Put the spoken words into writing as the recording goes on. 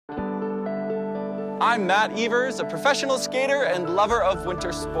I'm Matt Evers, a professional skater and lover of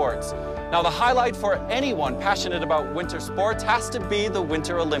winter sports. Now, the highlight for anyone passionate about winter sports has to be the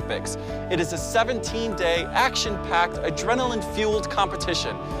Winter Olympics. It is a 17-day, action-packed, adrenaline-fueled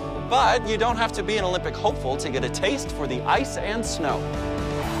competition. But you don't have to be an Olympic hopeful to get a taste for the ice and snow.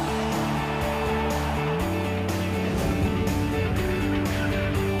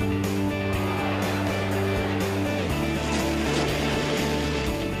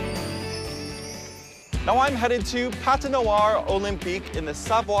 Now I'm headed to Patinoire Olympique in the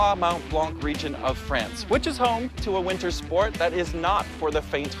Savoie-Mont Blanc region of France, which is home to a winter sport that is not for the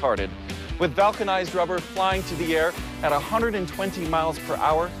faint-hearted. With vulcanized rubber flying through the air at 120 miles per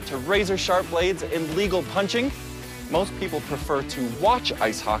hour to razor-sharp blades and legal punching, most people prefer to watch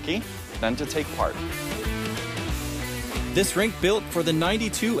ice hockey than to take part. This rink built for the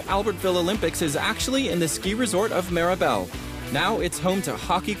 '92 Albertville Olympics is actually in the ski resort of Méribel. Now it's home to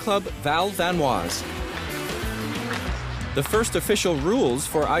Hockey Club Val Vanoise. The first official rules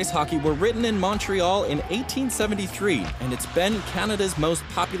for ice hockey were written in Montreal in 1873, and it's been Canada's most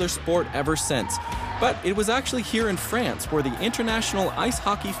popular sport ever since. But it was actually here in France where the International Ice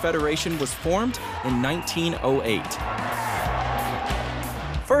Hockey Federation was formed in 1908.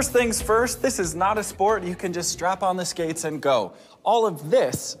 First things first, this is not a sport you can just strap on the skates and go. All of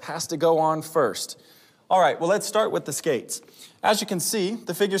this has to go on first. All right, well, let's start with the skates. As you can see,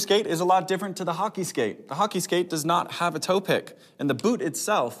 the figure skate is a lot different to the hockey skate. The hockey skate does not have a toe pick, and the boot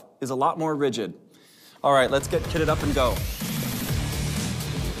itself is a lot more rigid. All right, let's get kitted up and go.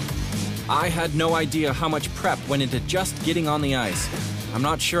 I had no idea how much prep went into just getting on the ice. I'm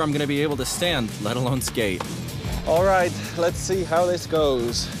not sure I'm gonna be able to stand, let alone skate. All right, let's see how this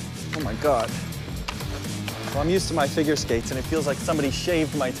goes. Oh my God. Well, I'm used to my figure skates, and it feels like somebody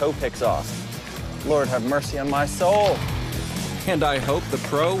shaved my toe picks off. Lord have mercy on my soul. And I hope the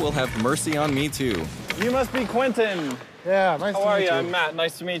pro will have mercy on me too. You must be Quentin. Yeah, nice to meet you. How are you? I'm Matt.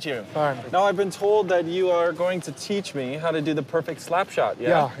 Nice to meet you. Fine. Now, I've been told that you are going to teach me how to do the perfect slap shot, yeah?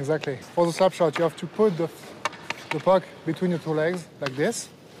 Yeah, exactly. For the slap shot, you have to put the puck between your two legs, like this.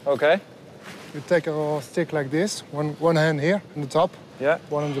 Okay. You take a stick like this, one hand here on the top, Yeah.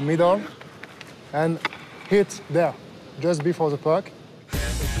 one in the middle, and hit there, just before the puck.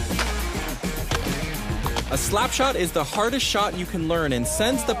 A slap shot is the hardest shot you can learn and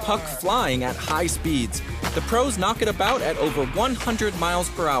sends the puck flying at high speeds. The pros knock it about at over 100 miles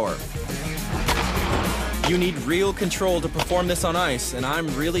per hour. You need real control to perform this on ice, and I'm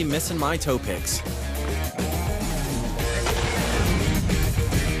really missing my toe picks.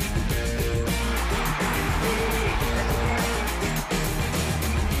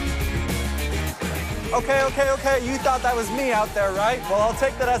 Okay. You thought that was me out there, right? Well, I'll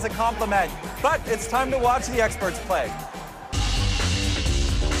take that as a compliment. But it's time to watch the experts play.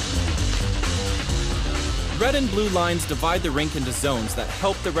 Red and blue lines divide the rink into zones that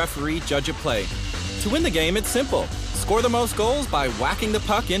help the referee judge a play. To win the game, it's simple. Score the most goals by whacking the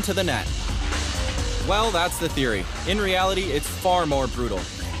puck into the net. Well, that's the theory. In reality, it's far more brutal.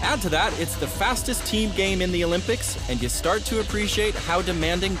 Add to that, it's the fastest team game in the Olympics, and you start to appreciate how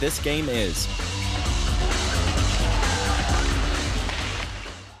demanding this game is.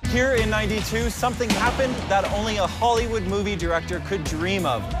 Here in '92, something happened that only a Hollywood movie director could dream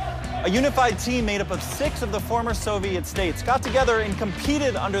of. A unified team made up of 6 of the former Soviet states got together and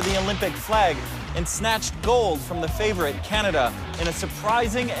competed under the Olympic flag and snatched gold from the favorite, Canada, in a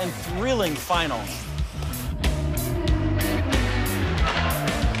surprising and thrilling final.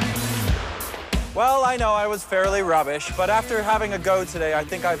 Well, I know I was fairly rubbish, but after having a go today, I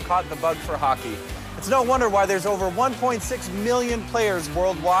think I've caught the bug for hockey. It's no wonder why there's over 1.6 million players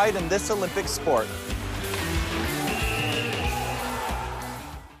worldwide in this Olympic sport.